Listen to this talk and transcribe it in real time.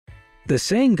The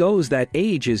saying goes that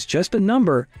age is just a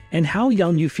number, and how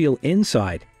young you feel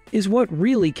inside is what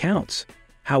really counts.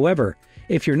 However,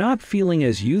 if you're not feeling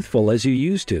as youthful as you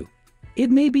used to, it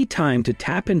may be time to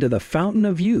tap into the fountain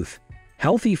of youth,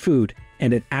 healthy food,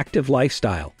 and an active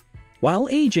lifestyle. While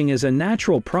aging is a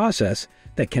natural process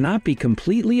that cannot be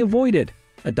completely avoided,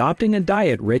 adopting a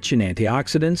diet rich in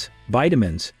antioxidants,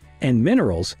 vitamins, and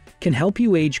minerals can help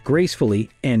you age gracefully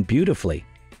and beautifully.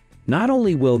 Not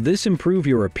only will this improve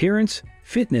your appearance,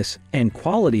 fitness, and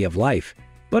quality of life,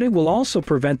 but it will also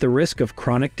prevent the risk of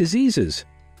chronic diseases.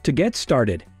 To get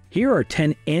started, here are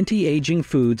 10 anti-aging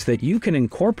foods that you can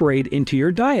incorporate into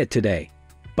your diet today.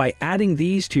 By adding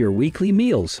these to your weekly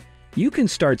meals, you can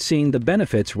start seeing the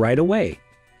benefits right away.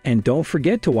 And don't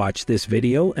forget to watch this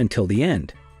video until the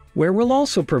end, where we'll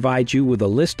also provide you with a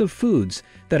list of foods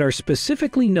that are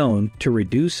specifically known to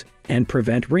reduce and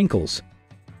prevent wrinkles.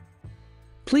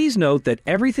 Please note that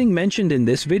everything mentioned in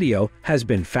this video has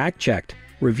been fact-checked,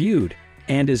 reviewed,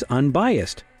 and is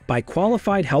unbiased by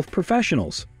qualified health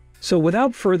professionals. So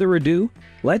without further ado,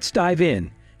 let's dive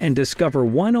in and discover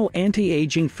 10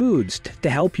 anti-aging foods to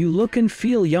help you look and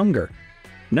feel younger.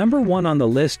 Number 1 on the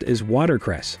list is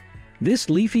watercress. This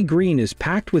leafy green is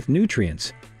packed with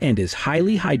nutrients and is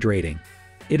highly hydrating.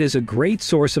 It is a great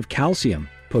source of calcium,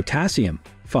 potassium,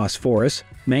 phosphorus,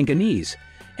 manganese,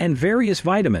 and various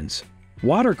vitamins.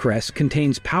 Watercress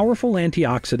contains powerful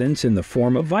antioxidants in the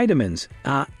form of vitamins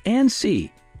A and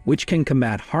C, which can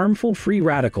combat harmful free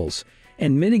radicals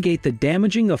and mitigate the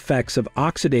damaging effects of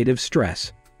oxidative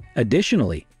stress.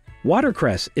 Additionally,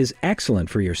 watercress is excellent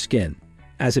for your skin,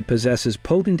 as it possesses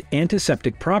potent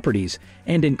antiseptic properties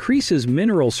and increases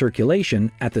mineral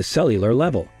circulation at the cellular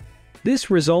level. This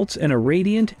results in a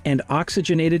radiant and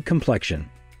oxygenated complexion.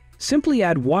 Simply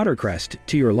add watercress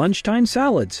to your lunchtime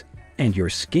salads, and your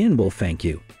skin will thank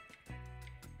you.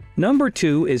 Number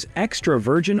 2 is extra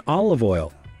virgin olive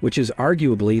oil, which is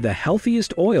arguably the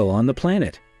healthiest oil on the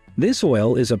planet. This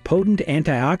oil is a potent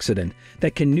antioxidant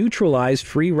that can neutralize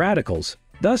free radicals,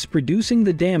 thus reducing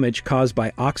the damage caused by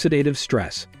oxidative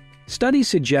stress. Studies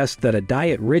suggest that a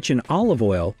diet rich in olive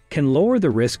oil can lower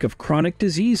the risk of chronic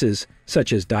diseases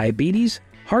such as diabetes,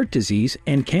 heart disease,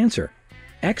 and cancer.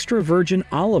 Extra virgin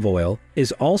olive oil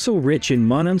is also rich in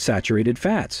monounsaturated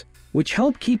fats, which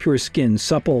help keep your skin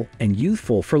supple and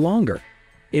youthful for longer.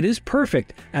 It is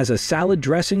perfect as a salad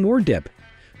dressing or dip,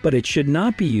 but it should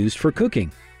not be used for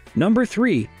cooking. Number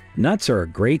 3, nuts are a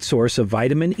great source of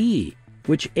vitamin E,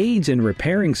 which aids in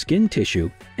repairing skin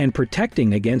tissue and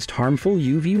protecting against harmful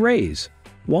UV rays.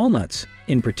 Walnuts,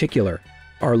 in particular,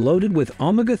 are loaded with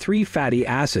omega-3 fatty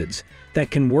acids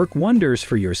that can work wonders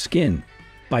for your skin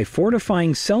by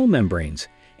fortifying cell membranes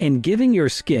and giving your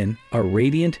skin a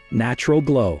radiant, natural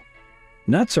glow.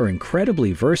 Nuts are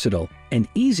incredibly versatile and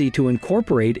easy to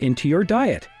incorporate into your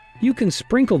diet. You can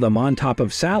sprinkle them on top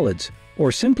of salads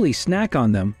or simply snack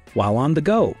on them while on the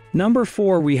go. Number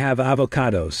 4, we have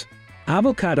avocados.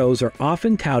 Avocados are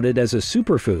often touted as a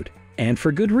superfood, and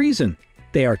for good reason.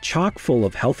 They are chock full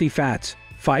of healthy fats,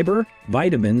 fiber,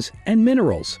 vitamins, and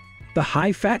minerals. The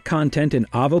high fat content in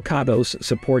avocados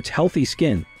supports healthy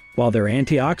skin, while their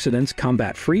antioxidants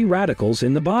combat free radicals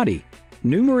in the body.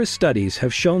 Numerous studies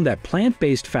have shown that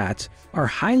plant-based fats are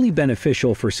highly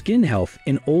beneficial for skin health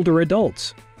in older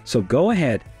adults. So go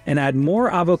ahead and add more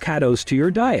avocados to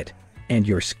your diet, and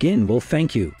your skin will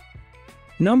thank you.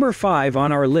 Number 5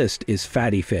 on our list is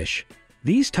fatty fish.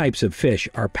 These types of fish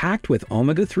are packed with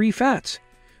omega-3 fats,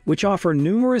 which offer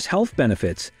numerous health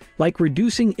benefits like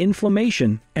reducing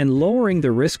inflammation and lowering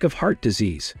the risk of heart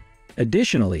disease.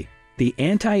 Additionally, the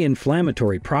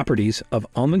anti-inflammatory properties of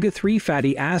omega-3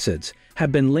 fatty acids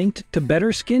have been linked to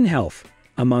better skin health.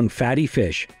 Among fatty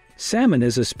fish, salmon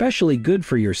is especially good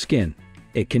for your skin.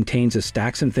 It contains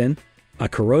astaxanthin, a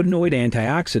carotenoid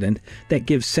antioxidant that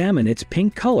gives salmon its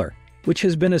pink color, which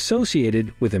has been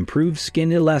associated with improved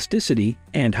skin elasticity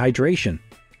and hydration.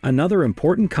 Another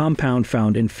important compound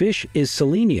found in fish is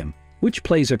selenium, which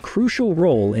plays a crucial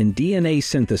role in DNA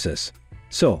synthesis.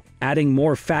 So, adding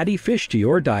more fatty fish to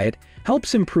your diet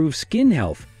helps improve skin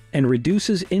health and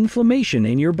reduces inflammation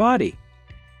in your body.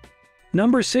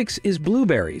 Number 6 is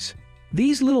blueberries.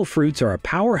 These little fruits are a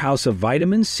powerhouse of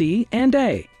vitamins C and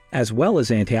A, as well as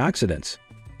antioxidants.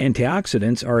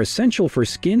 Antioxidants are essential for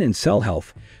skin and cell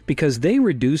health because they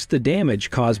reduce the damage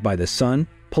caused by the sun,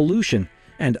 pollution,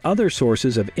 and other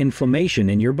sources of inflammation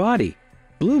in your body.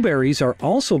 Blueberries are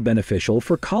also beneficial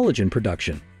for collagen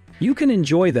production. You can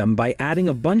enjoy them by adding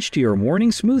a bunch to your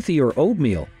morning smoothie or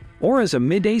oatmeal, or as a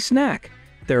midday snack.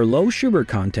 Their low sugar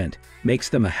content makes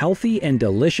them a healthy and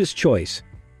delicious choice.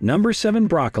 Number 7,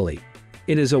 broccoli.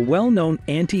 It is a well-known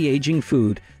anti-aging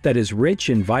food that is rich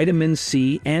in vitamins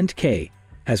C and K,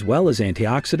 as well as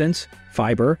antioxidants,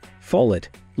 fiber, folate,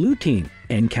 lutein,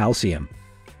 and calcium.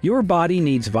 Your body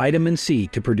needs vitamin C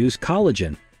to produce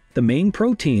collagen, the main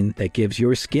protein that gives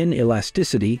your skin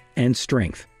elasticity and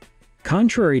strength.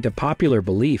 Contrary to popular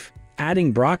belief,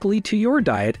 adding broccoli to your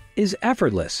diet is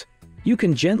effortless. You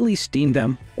can gently steam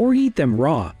them or eat them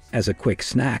raw as a quick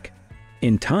snack.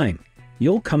 In time,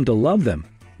 you'll come to love them,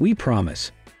 we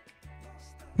promise.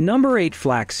 Number 8.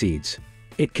 Flax seeds.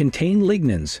 It contains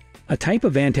lignans, a type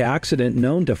of antioxidant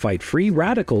known to fight free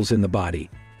radicals in the body.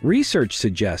 Research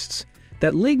suggests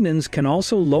that lignans can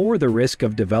also lower the risk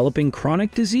of developing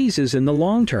chronic diseases in the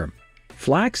long term.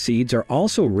 Flax seeds are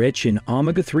also rich in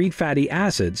omega-3 fatty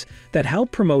acids that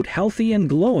help promote healthy and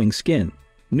glowing skin.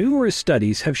 Numerous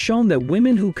studies have shown that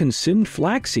women who consumed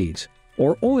flax seeds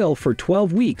or oil for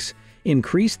 12 weeks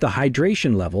increased the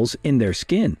hydration levels in their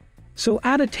skin. So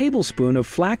add a tablespoon of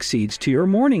flax seeds to your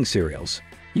morning cereals.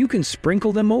 You can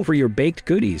sprinkle them over your baked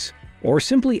goodies, or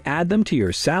simply add them to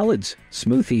your salads,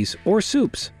 smoothies, or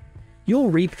soups. You'll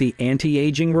reap the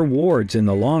anti-aging rewards in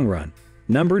the long run.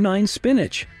 Number 9.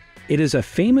 Spinach. It is a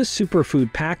famous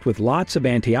superfood packed with lots of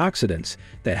antioxidants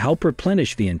that help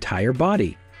replenish the entire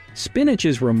body. Spinach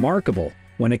is remarkable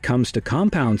when it comes to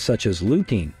compounds such as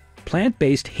lutein,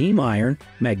 plant-based heme iron,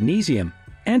 magnesium,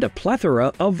 and a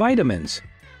plethora of vitamins.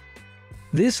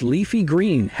 This leafy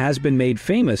green has been made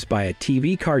famous by a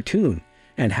TV cartoon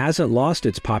and hasn't lost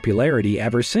its popularity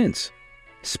ever since.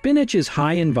 Spinach is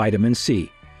high in vitamin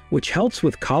C, which helps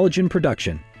with collagen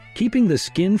production, keeping the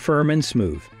skin firm and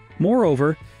smooth.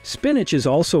 Moreover, spinach is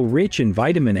also rich in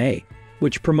vitamin A,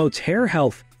 which promotes hair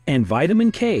health, and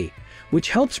vitamin K,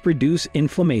 which helps reduce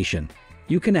inflammation.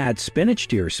 You can add spinach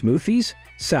to your smoothies,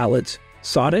 salads,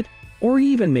 saute it, or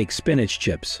even make spinach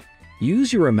chips.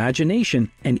 Use your imagination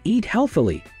and eat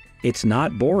healthily. It's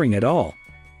not boring at all.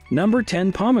 Number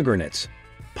 10. Pomegranates.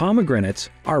 Pomegranates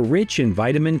are rich in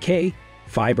vitamin K,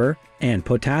 fiber, and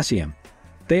potassium.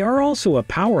 They are also a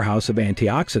powerhouse of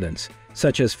antioxidants,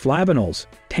 such as flavonols,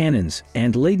 tannins,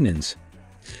 and lignans.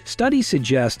 Studies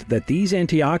suggest that these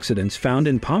antioxidants found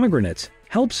in pomegranates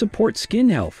help support skin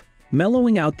health,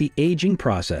 mellowing out the aging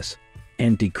process,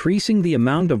 and decreasing the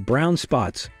amount of brown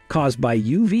spots caused by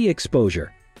UV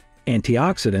exposure.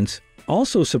 Antioxidants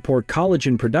also support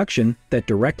collagen production that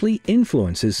directly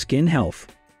influences skin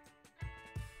health.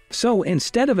 So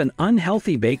instead of an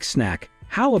unhealthy baked snack,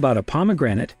 how about a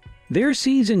pomegranate? Their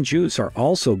seeds and juice are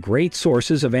also great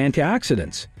sources of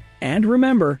antioxidants. And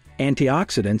remember,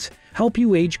 antioxidants help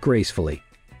you age gracefully.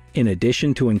 In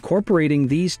addition to incorporating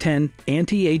these 10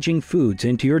 anti-aging foods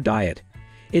into your diet,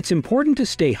 it's important to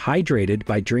stay hydrated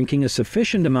by drinking a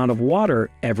sufficient amount of water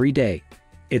every day.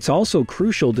 It's also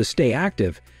crucial to stay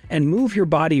active and move your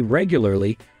body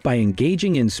regularly by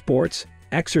engaging in sports,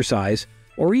 exercise,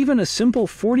 or even a simple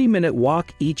 40-minute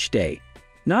walk each day.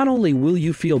 Not only will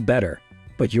you feel better,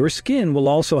 but your skin will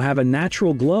also have a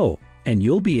natural glow, and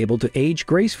you'll be able to age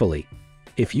gracefully.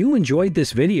 If you enjoyed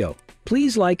this video,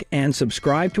 please like and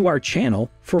subscribe to our channel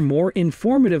for more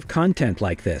informative content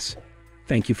like this.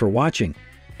 Thank you for watching,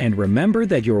 and remember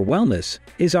that your wellness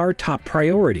is our top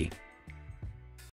priority.